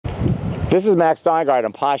This is Max Steingart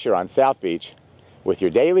and Posher on South Beach with your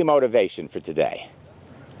daily motivation for today.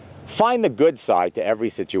 Find the good side to every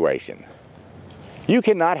situation. You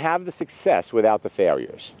cannot have the success without the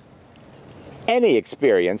failures. Any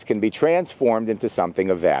experience can be transformed into something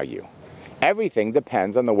of value. Everything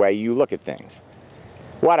depends on the way you look at things.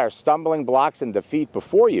 What are stumbling blocks and defeat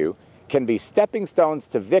before you can be stepping stones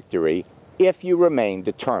to victory if you remain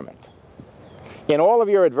determined. In all of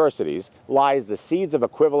your adversities lies the seeds of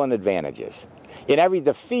equivalent advantages. In every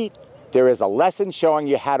defeat, there is a lesson showing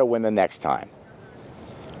you how to win the next time.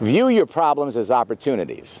 View your problems as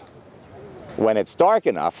opportunities. When it's dark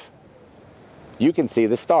enough, you can see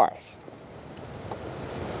the stars.